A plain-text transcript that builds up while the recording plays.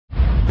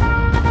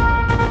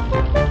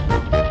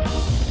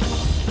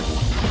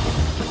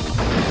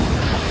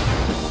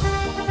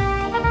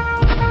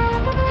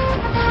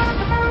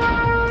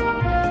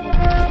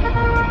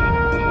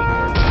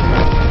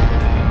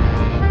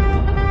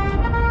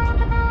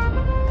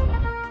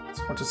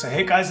to say,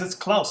 hey guys, it's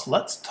Klaus.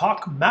 Let's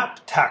talk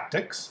map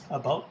tactics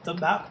about the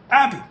map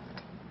Abbey.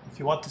 If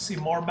you want to see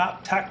more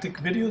map tactic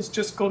videos,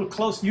 just go to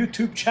Klaus'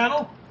 YouTube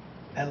channel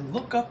and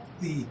look up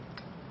the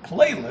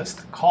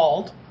playlist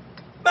called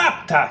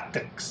Map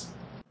Tactics.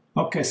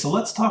 Okay, so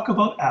let's talk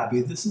about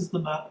Abbey. This is the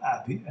map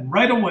Abbey. And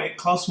right away,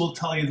 Klaus will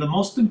tell you the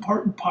most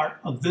important part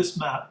of this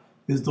map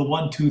is the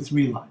 1, 2,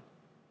 3 line.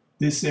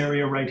 This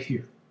area right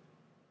here.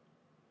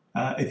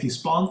 If you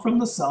spawn from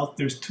the south,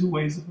 there's two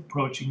ways of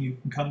approaching. You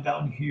can come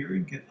down here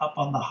and get up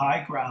on the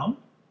high ground.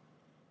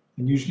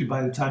 And usually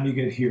by the time you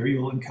get here,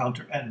 you'll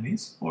encounter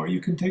enemies. Or you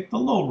can take the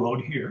low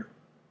road here.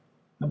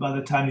 And by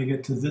the time you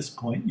get to this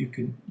point, you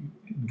can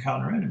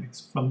encounter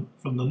enemies. From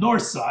the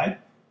north side,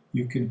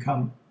 you can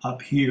come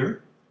up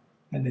here,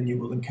 and then you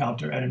will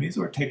encounter enemies.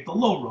 Or take the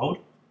low road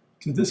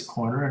to this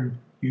corner, and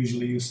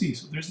usually you see.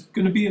 So there's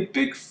going to be a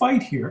big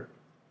fight here.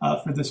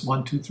 For this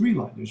 1, 2, 3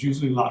 line. There's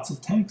usually lots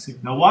of tanks here.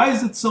 Now, why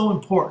is it so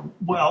important?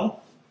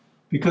 Well,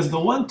 because the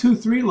 1, 2,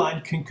 3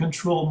 line can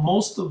control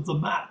most of the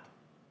map.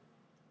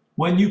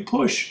 When you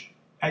push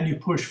and you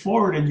push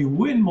forward and you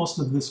win most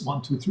of this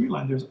 1, 2, 3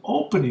 line, there's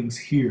openings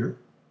here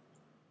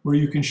where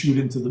you can shoot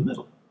into the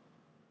middle.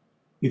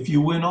 If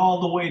you win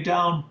all the way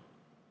down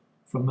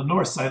from the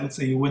north side, let's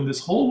say you win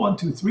this whole 1,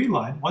 2, 3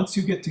 line, once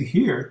you get to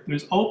here,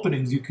 there's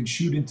openings you can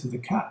shoot into the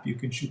cap. You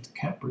can shoot the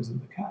campers in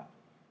the cap.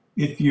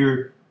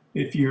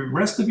 If your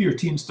rest of your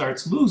team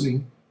starts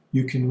losing,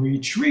 you can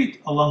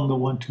retreat along the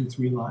 1, 2,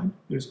 3 line.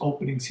 There's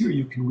openings here.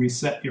 You can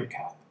reset your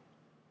cap.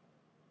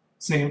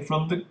 Same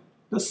from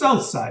the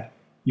south side.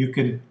 You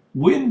can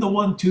win the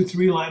 1, 2,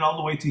 3 line all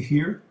the way to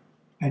here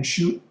and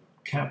shoot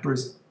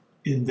campers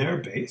in their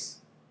base.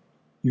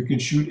 You can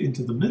shoot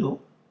into the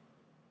middle.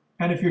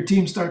 And if your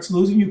team starts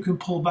losing, you can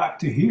pull back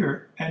to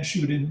here and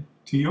shoot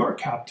into your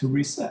cap to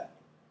reset.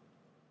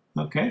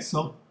 Okay,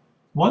 so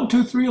 1,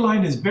 2, 3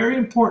 line is very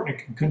important.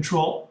 It can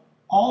control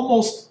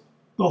almost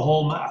the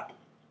whole map.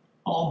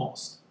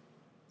 Almost.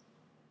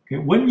 Okay,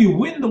 when you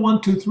win the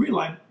 1, 2, 3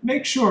 line,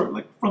 make sure,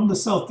 like from the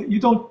south, that you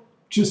don't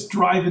just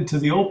drive into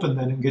the open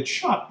then and get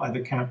shot by the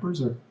campers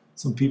or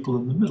some people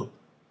in the middle.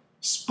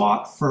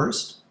 Spot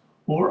first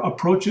or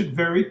approach it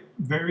very,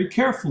 very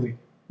carefully.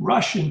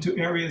 Rush into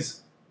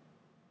areas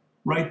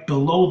right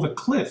below the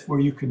cliff where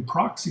you can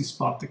proxy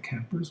spot the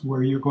campers,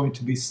 where you're going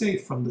to be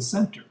safe from the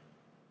center.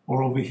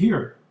 Or over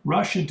here,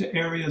 rush into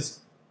areas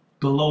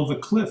below the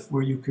cliff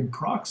where you can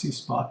proxy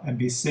spot and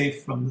be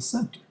safe from the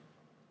center.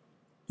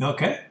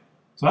 Okay,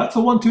 so that's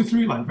a 1, 2,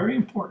 3 line, very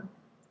important.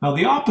 Now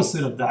the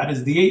opposite of that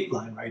is the 8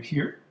 line right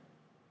here.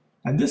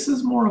 And this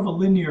is more of a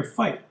linear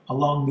fight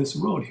along this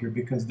road here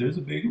because there's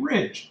a big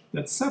ridge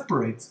that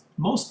separates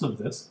most of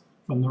this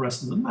from the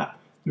rest of the map.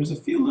 There's a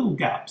few little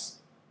gaps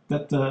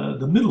that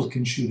the middle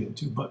can shoot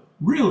into, but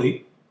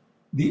really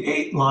the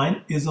 8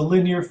 line is a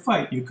linear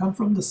fight. You come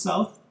from the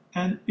south,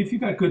 and if you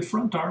got good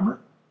front armor,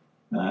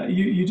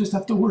 you just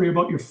have to worry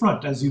about your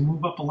front as you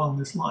move up along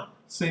this line.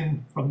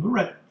 Same from the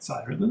red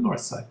side or the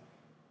north side.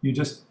 You're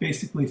just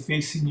basically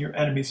facing your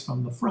enemies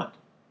from the front.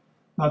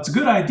 Now it's a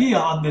good idea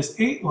on this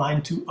 8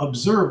 line to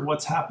observe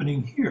what's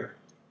happening here.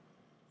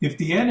 If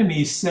the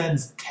enemy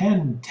sends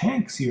 10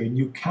 tanks here and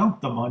you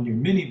count them on your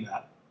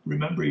mini-map,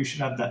 remember you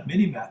should have that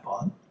mini-map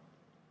on,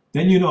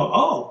 then you know,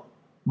 oh,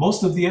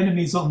 most of the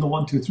enemies on the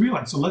 1, 2, 3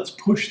 line, so let's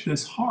push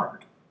this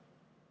hard.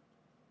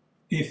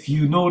 If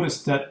you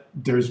notice that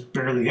there's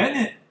barely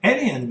any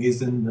enemies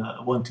in the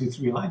 1, 2,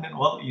 3 line, then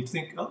well, you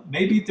think, oh,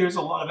 maybe there's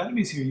a lot of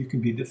enemies here, you can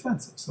be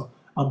defensive. So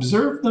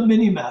observe the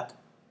mini-map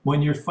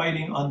when you're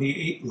fighting on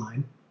the 8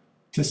 line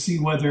to see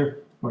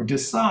whether, or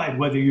decide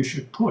whether you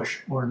should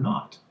push or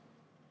not.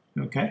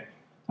 Okay?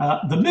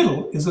 The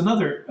middle is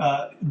another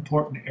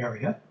important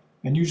area,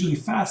 and usually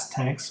fast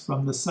tanks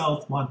from the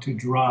south want to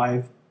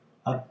drive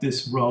up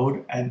this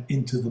road and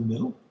into the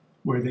middle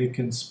where they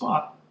can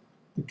spot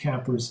the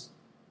campers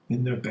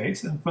in their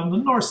base. And from the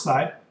north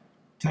side,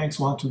 tanks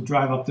want to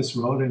drive up this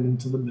road and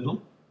into the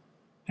middle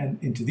and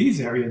into these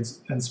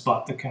areas and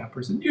spot the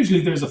campers. And usually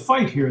there's a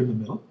fight here in the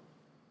middle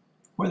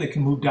where they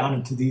can move down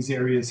into these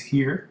areas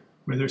here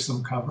where there's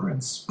some cover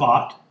and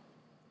spot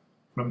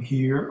from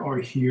here or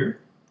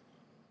here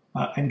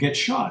and get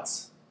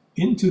shots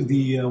into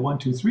the 1,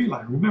 2, 3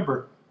 line.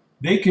 Remember,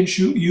 they can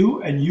shoot you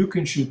and you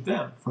can shoot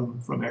them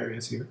from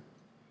areas here.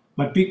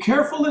 But be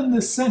careful in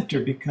the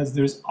center because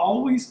there's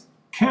always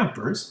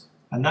campers.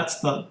 And that's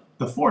the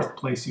fourth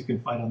place you can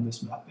find on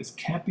this map, is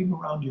camping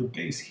around your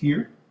base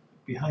here,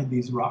 behind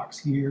these rocks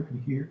here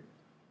and here,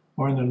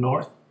 or in the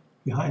north,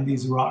 behind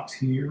these rocks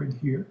here and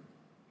here.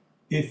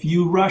 If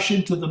you rush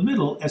into the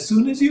middle, as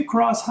soon as you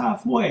cross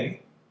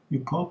halfway, you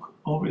poke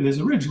over, there's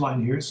a ridge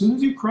line here, as soon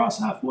as you cross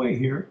halfway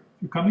here,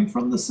 if you're coming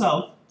from the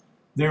south,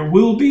 there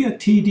will be a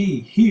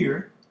TD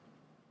here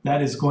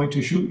that is going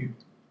to shoot you.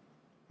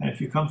 And if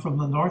you come from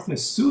the north,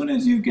 as soon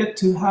as you get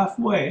to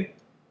halfway,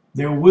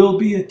 there will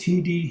be a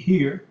TD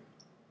here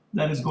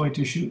that is going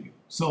to shoot you.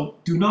 So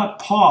do not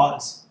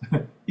pause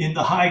in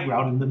the high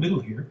ground in the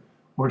middle here,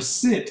 or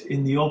sit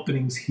in the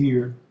openings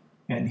here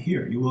and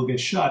here. You will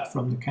get shot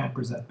from the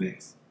campers at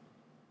base.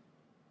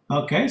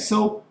 Okay,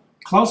 so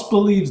Claus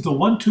believes the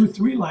 1, 2,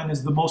 3 line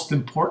is the most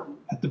important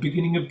at the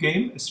beginning of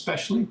game,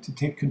 especially to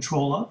take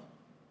control of.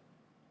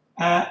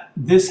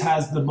 This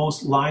has the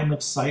most line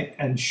of sight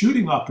and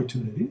shooting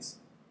opportunities.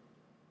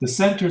 The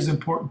center is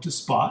important to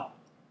spot.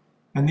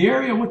 And the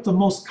area with the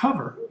most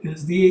cover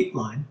is the 8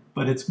 line,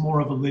 but it's more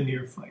of a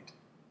linear fight.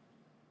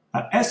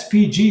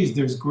 SPGs,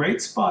 there's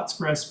great spots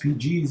for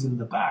SPGs in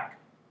the back,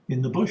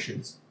 in the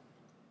bushes,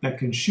 that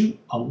can shoot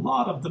a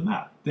lot of the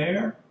map.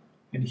 There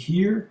and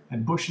here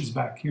and bushes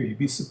back here. You'd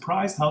be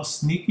surprised how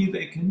sneaky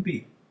they can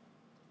be.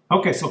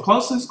 Okay, so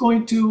Claus is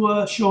going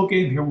to show a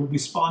game here. We'll be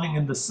spawning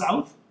in the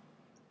south.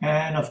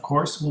 And of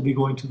course, we'll be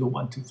going to the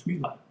 1, 2, 3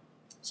 line.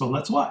 So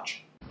let's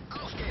watch.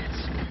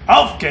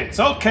 Elf gates.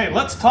 Okay,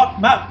 let's talk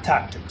map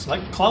tactics.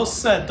 Like Claus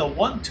said, the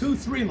 1, 2,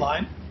 3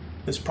 line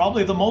is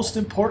probably the most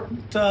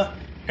important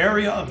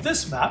area of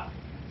this map.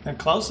 And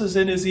Claus is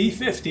in his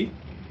E50.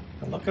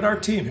 And look at our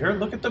team here.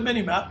 Look at the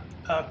mini-map.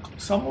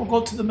 Some will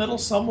go to the middle,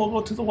 some will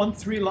go to the 1,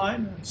 3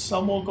 line, and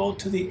some will go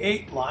to the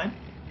 8 line.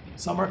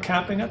 Some are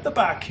camping at the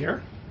back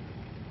here.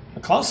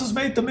 Claus has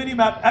made the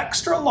minimap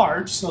extra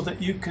large so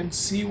that you can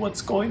see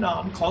what's going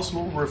on. Claus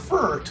will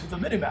refer to the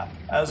minimap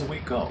as we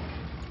go.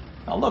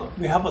 Now look,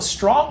 we have a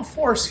strong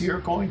force here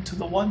going to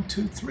the 1,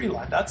 2, 3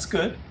 line. That's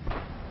good.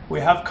 We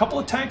have a couple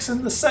of tanks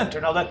in the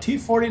center. Now that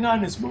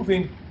T-49 is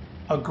moving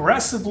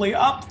aggressively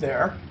up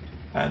there,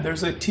 and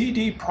there's a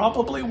TD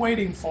probably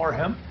waiting for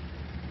him.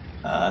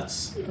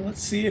 Let's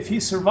see if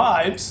he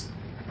survives.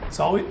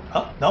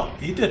 Oh no,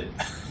 he didn't.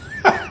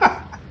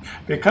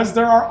 Because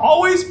there are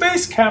always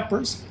base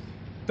campers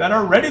that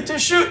are ready to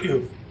shoot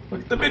you.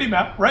 Look at the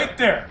minimap right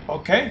there,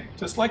 okay?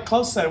 Just like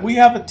Claus said, we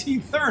have a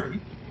T-30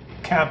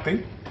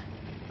 camping.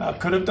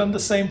 Could have done the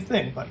same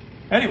thing, but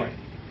anyway.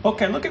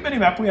 Okay, look at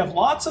minimap. We have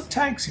lots of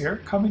tanks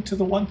here coming to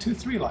the 1, 2,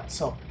 3 line.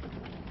 So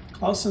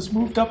Claus has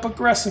moved up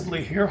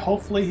aggressively here.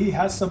 Hopefully he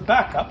has some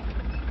backup.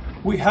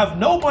 We have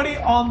nobody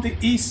on the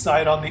east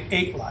side on the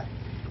 8 line.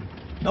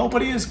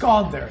 Nobody has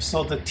gone there.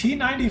 So the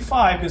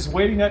T-95 is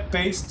waiting at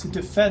base to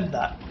defend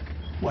that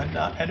when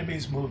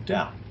enemies move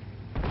down.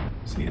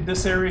 See, in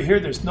this area here,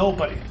 there's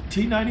nobody. The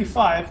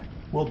T-95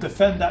 will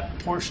defend that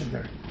portion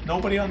there.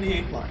 Nobody on the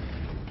 8 line.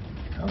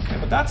 Okay,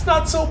 but that's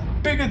not so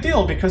big a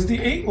deal because the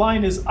 8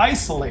 line is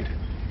isolated.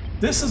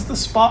 This is the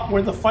spot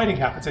where the fighting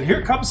happens. And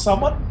here comes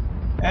someone,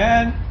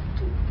 and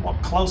well,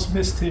 Claus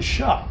missed his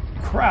shot.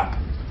 Crap.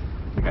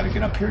 We gotta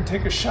get up here and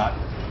take a shot.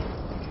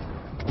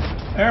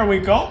 There we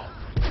go.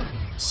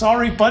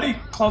 Sorry, buddy.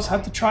 Claus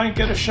had to try and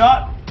get a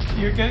shot.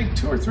 You're getting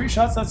 2 or 3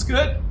 shots. That's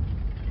good.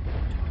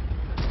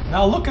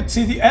 Now look at,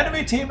 see, the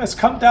enemy team has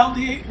come down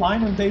the 8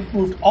 line and they've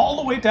moved all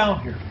the way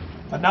down here.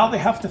 But now they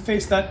have to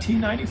face that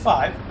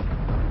T-95.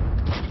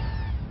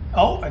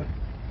 Oh, and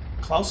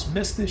Claus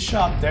missed his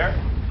shot there.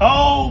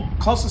 Oh,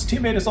 Klaus's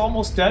teammate is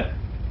almost dead.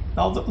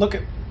 Now look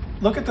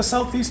at the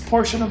southeast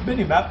portion of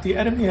minimap. The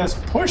enemy has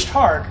pushed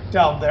hard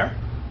down there.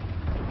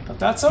 But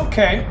that's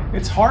okay.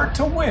 It's hard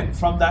to win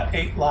from that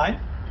 8 line.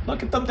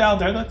 Look at them down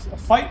there. That's a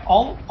fight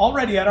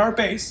already at our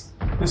base.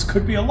 This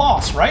could be a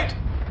loss, right?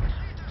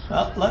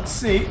 Well, let's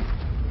see.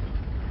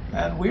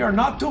 And we are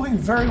not doing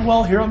very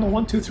well here on the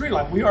 1, 2, 3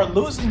 line. We are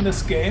losing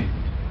this game.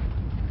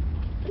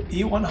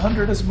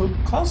 E100 has moved.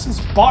 Claus is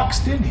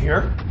boxed in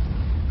here.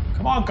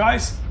 Come on,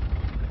 guys.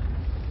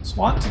 Just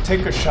want to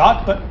take a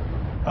shot, but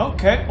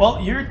okay,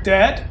 well, you're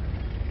dead.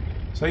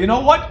 So you know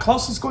what?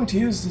 Claus is going to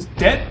use his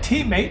dead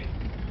teammate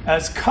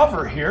as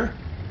cover here.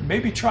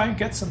 Maybe try and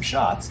get some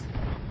shots.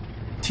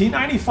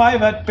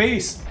 T-95 at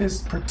base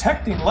is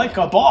protecting like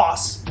a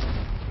boss.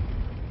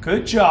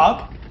 Good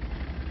job.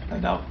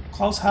 And now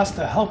Claus has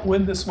to help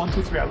win this 1,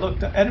 2, 3. Look,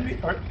 the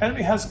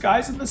enemy has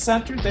guys in the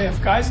center. They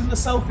have guys in the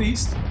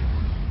southeast.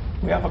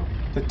 We have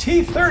the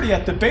T-30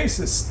 at the base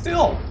is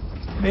still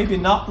maybe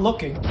not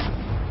looking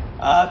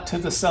to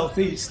the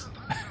southeast.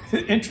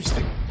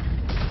 Interesting.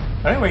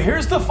 But anyway,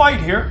 here's the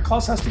fight here.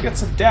 Claus has to get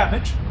some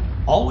damage.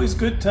 Always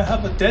good to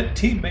have a dead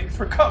teammate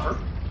for cover.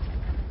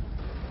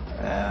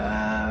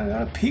 I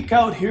gotta peek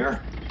out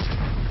here.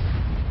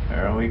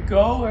 There we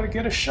go. Gotta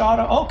get a shot.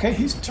 Okay,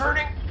 he's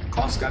turning.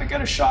 Claus gotta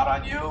get a shot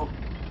on you.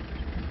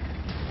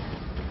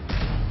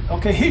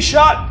 Okay, he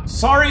shot.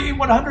 Sorry,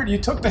 E100, you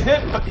took the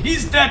hit, but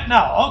he's dead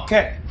now.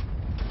 Okay,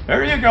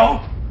 there you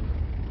go.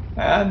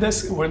 And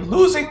we're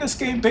losing this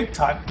game big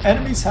time.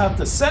 Enemies have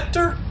the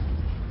center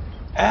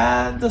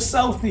and the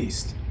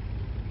southeast.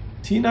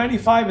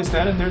 T-95 is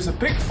dead, and there's a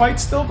big fight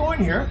still going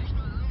here.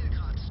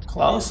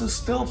 Claus is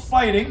still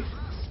fighting.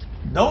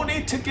 No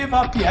need to give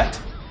up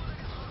yet.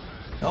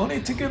 No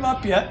need to give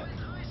up yet.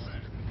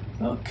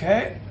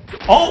 Okay.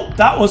 Oh,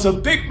 that was a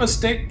big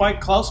mistake by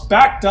Claus.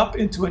 Backed up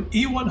into an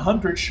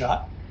E100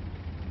 shot.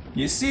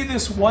 You see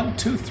this 1,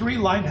 2, 3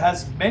 line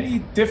has many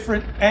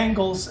different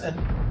angles and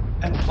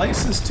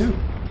places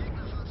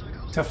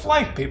to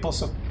flank people.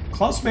 So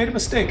Claus made a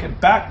mistake and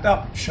backed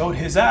up, showed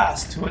his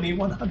ass to an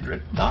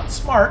E100. Not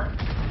smart.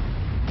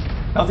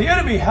 Now the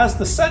enemy has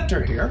the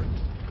center here,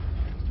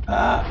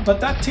 but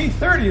that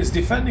T-30 is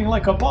defending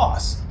like a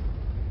boss.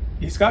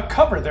 He's got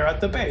cover there at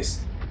the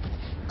base.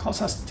 Klaus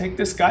has to take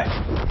this guy.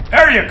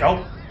 There you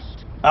go.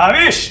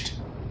 Erwischt.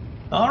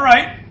 All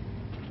right.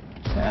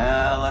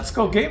 Let's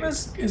go. Game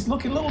is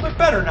looking a little bit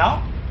better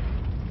now.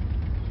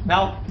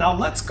 Now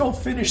let's go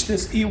finish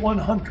this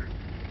E100.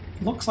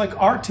 Looks like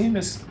our team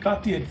has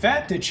got the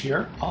advantage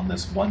here on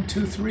this 1,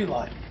 2, 3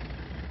 line.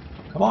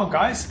 Come on,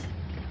 guys.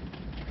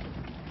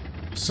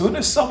 As soon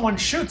as someone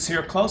shoots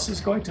here, Klaus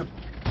is going to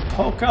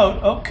poke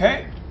out.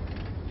 Okay.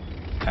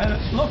 And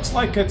it looks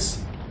like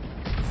it's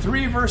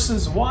 3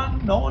 versus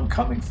 1. No one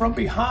coming from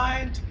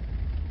behind.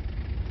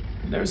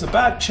 And there's a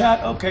bad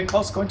chat. Okay,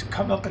 Klaus is going to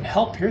come up and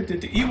help here.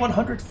 Did the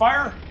E100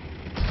 fire?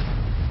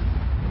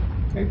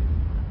 Okay.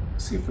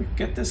 See if we can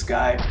get this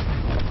guy.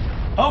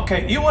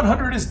 Okay,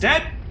 E100 is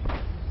dead.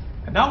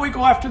 And now we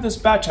go after this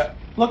bad chat.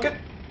 Look at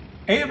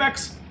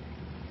AMX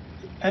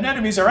and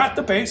enemies are at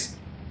the base.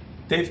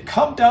 They've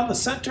come down the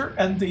center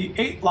and the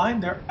 8 line.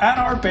 They're at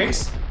our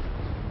base.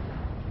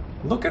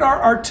 Look at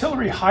our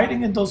artillery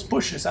hiding in those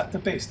bushes at the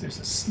base. There's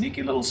a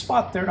sneaky little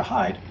spot there to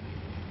hide.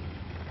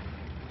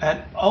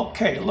 And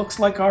okay, it looks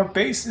like our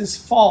base is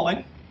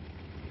falling.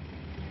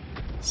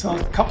 So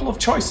a couple of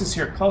choices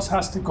here. Klaus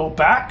has to go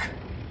back.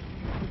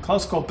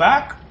 Klaus go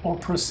back or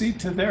proceed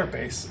to their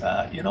base.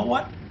 You know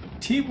what?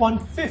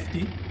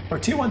 T150 or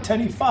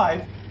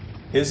T110E5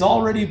 is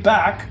already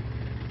back.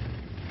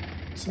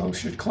 So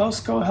should Klaus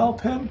go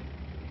help him?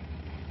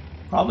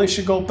 Probably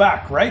should go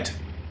back, right?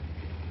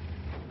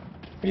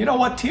 You know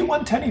what?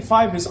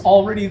 T110E5 is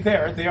already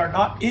there. They are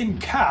not in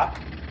cap.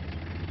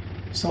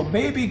 So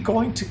maybe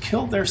going to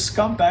kill their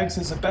scumbags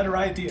is a better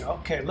idea.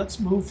 Okay, let's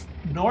move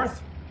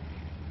north.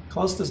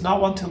 Klaus does not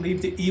want to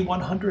leave the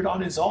E100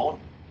 on his own.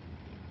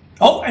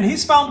 Oh, and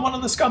he's found one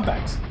of the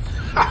scumbags.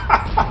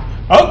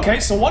 Okay,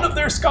 so one of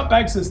their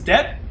scumbags is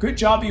dead. Good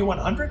job,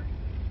 E100.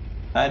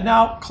 And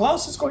now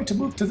Klaus is going to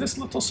move to this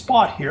little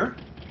spot here.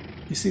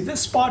 You see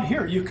this spot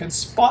here, you can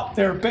spot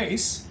their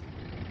base.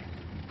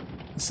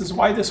 This is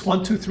why this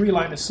 1, 2, 3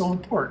 line is so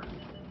important.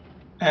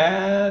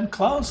 And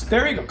Klaus,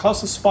 there you go.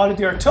 Klaus has spotted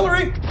the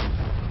artillery.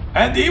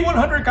 And the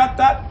E100 got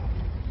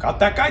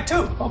that guy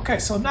too. Okay,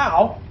 so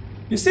now,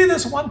 you see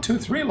this 1, 2,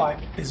 3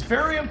 line is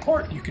very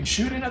important. You can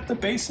shoot in at the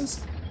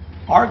bases.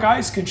 Our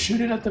guys can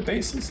shoot in at the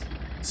bases.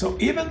 So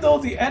even though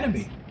the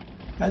enemy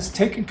has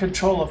taken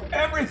control of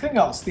everything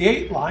else, the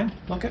 8 line,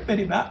 look at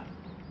minimap,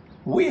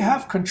 we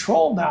have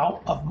control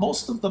now of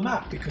most of the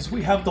map because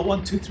we have the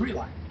 1, 2, 3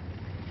 line.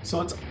 So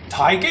it's a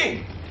tie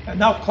game. And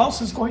now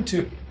Klaus is going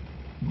to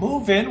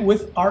move in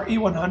with our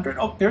E100.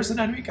 Oh, there's an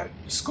enemy. Got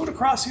to scoot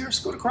across here,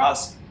 scoot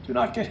across. Do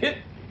not get hit.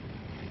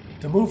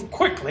 To move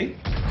quickly.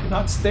 Do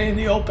not stay in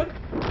the open.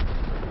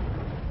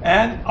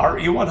 And our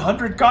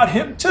E100 got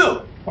him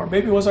too. Or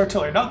maybe it was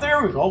artillery. Now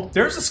there we go.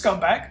 There's a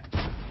scumbag.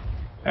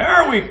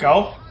 There we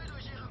go.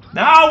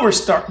 Now we're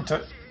starting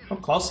to... Oh,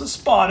 Klaus is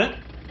spotted.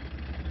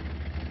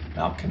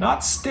 Now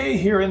cannot stay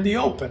here in the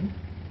open.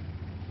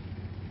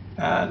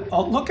 And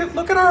oh, look at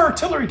our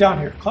artillery down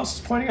here. Klaus is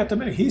pointing at the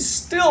minute. He's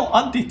still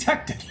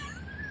undetected.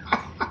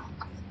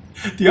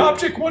 The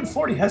Object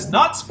 140 has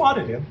not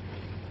spotted him.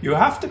 You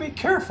have to be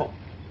careful.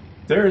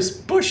 There's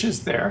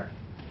bushes there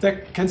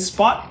that can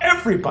spot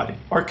everybody,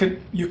 or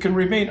you can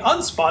remain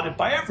unspotted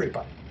by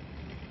everybody.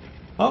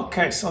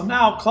 Okay, so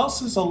now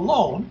Klaus is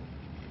alone,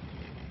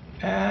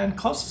 and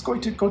Klaus is going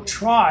to go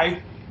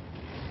try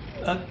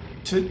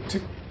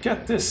to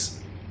get this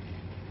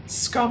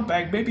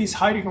scumbag. Maybe he's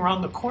hiding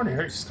around the corner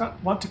here. Just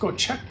want to go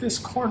check this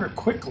corner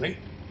quickly.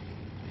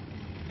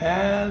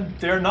 And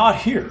they're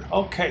not here.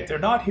 Okay, they're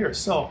not here.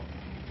 So,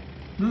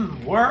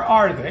 where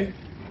are they?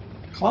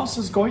 Klaus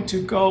is going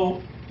to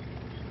go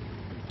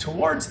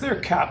towards their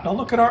cap. Now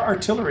look at our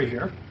artillery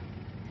here.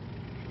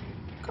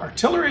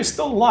 Artillery is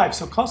still alive,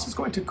 so Klaus is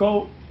going to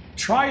go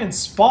try and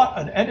spot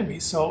an enemy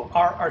so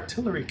our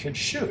artillery can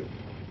shoot.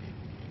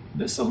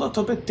 This is a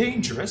little bit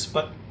dangerous,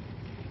 but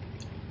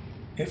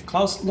if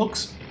Klaus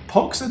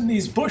pokes in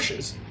these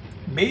bushes,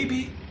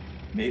 maybe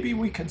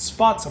we can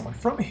spot someone.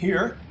 From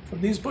here,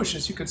 from these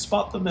bushes, you can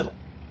spot the middle.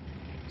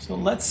 So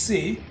let's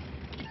see.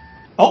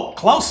 Oh,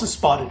 Klaus is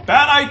spotted.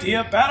 Bad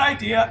idea, bad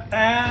idea.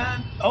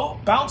 And, oh,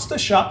 bounced a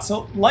shot.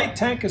 So light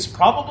tank is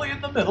probably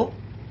in the middle.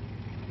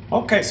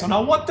 Okay, so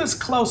now what does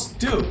Klaus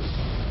do?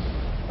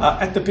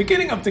 At the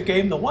beginning of the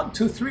game, the 1,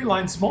 2, 3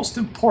 line's most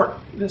important.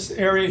 This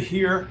area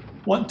here,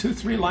 1, 2,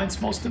 3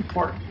 line's most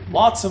important.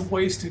 Lots of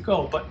ways to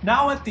go. But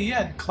now at the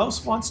end,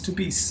 Klaus wants to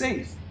be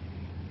safe.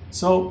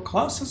 So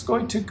Klaus is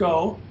going to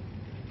go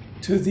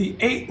to the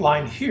 8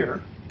 line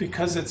here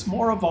because it's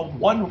more of a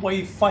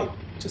one-way fight.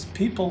 Just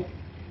people...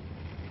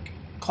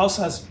 Klaus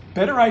has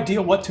better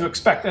idea what to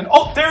expect. And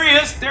oh, there he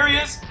is, there he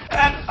is.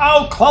 And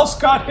oh, Klaus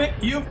got hit.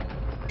 You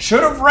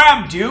should have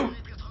rammed you.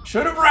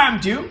 Should have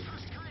rammed you.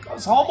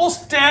 Klaus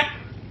almost dead.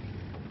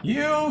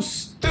 You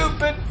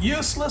stupid,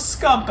 useless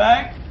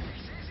scumbag.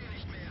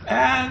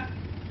 And,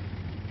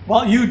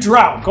 well, you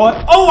drowned. Go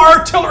ahead. Oh, our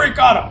artillery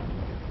got him.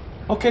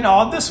 Okay, now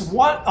on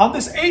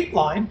this 8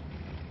 line,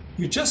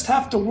 you just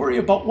have to worry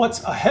about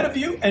what's ahead of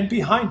you and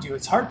behind you.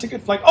 It's hard to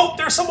get flanked. Oh,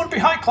 there's someone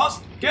behind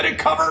Klaus. Get in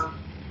cover.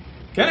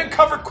 Get in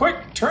cover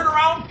quick. Turn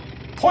around.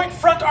 point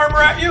front armor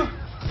at you.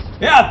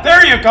 Yeah,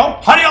 there you go.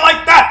 How do you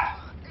like that?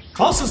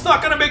 Klaus is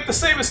not going to make the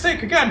same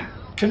mistake again.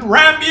 Can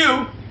ram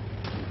you.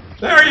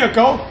 There you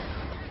go.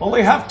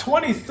 Only have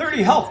 20,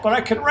 30 health, but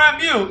I can ram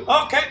you.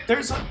 Okay,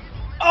 there's a...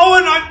 Oh,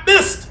 and I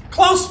missed.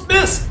 Klaus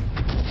missed.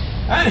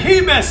 And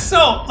he missed.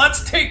 So,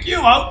 let's take you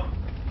out.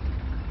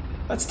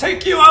 Let's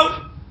take you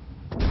out.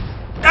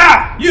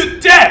 Ah, you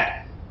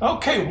dead.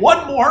 Okay,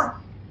 one more.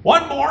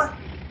 One more.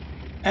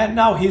 And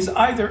now he's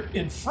either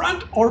in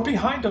front or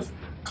behind of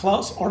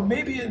Klaus, or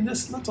maybe in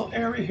this little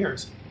area here.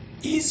 It's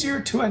easier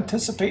to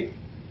anticipate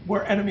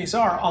where enemies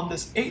are on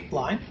this 8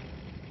 line.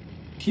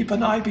 Keep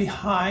an eye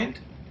behind.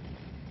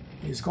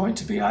 He's going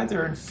to be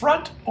either in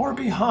front or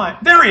behind.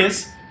 There he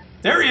is.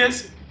 There he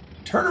is.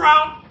 Turn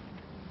around.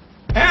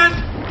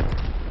 And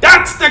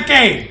that's the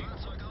game.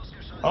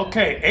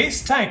 Okay,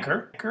 Ace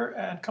Tanker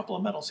and a couple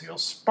of medals here.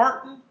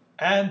 Spartan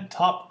and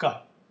Top Gun.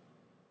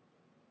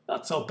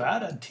 Not so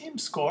bad. And team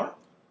score.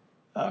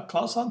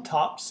 Klaus on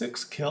top,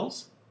 6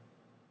 kills.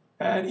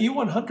 And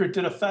E100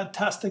 did a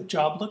fantastic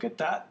job. Look at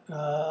that.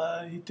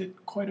 He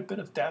did quite a bit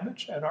of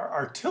damage. And our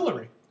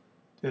artillery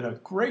did a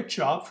great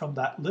job from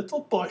that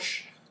little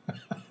bush.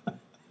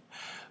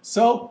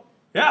 So,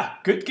 yeah,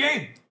 good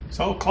game.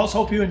 So, Klaus,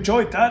 hope you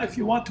enjoyed that. If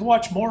you want to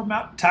watch more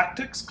map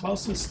tactics,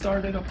 Klaus has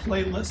started a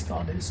playlist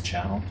on his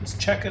channel. Just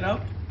check it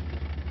out.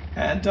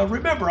 And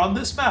remember, on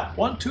this map,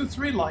 1, 2,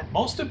 3 line,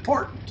 most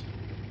important.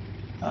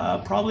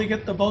 Probably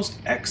get the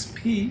most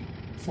XP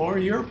for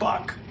your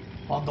buck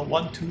on the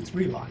 1, 2,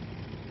 3 line.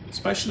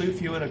 Especially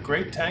if you're in a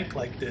great tank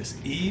like this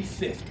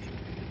E50.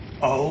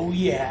 Oh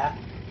yeah,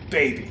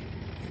 baby.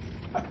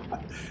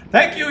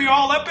 Thank you, you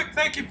all epic.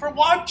 Thank you for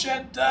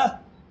watching. And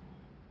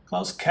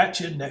Klaus,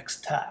 catch you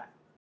next time.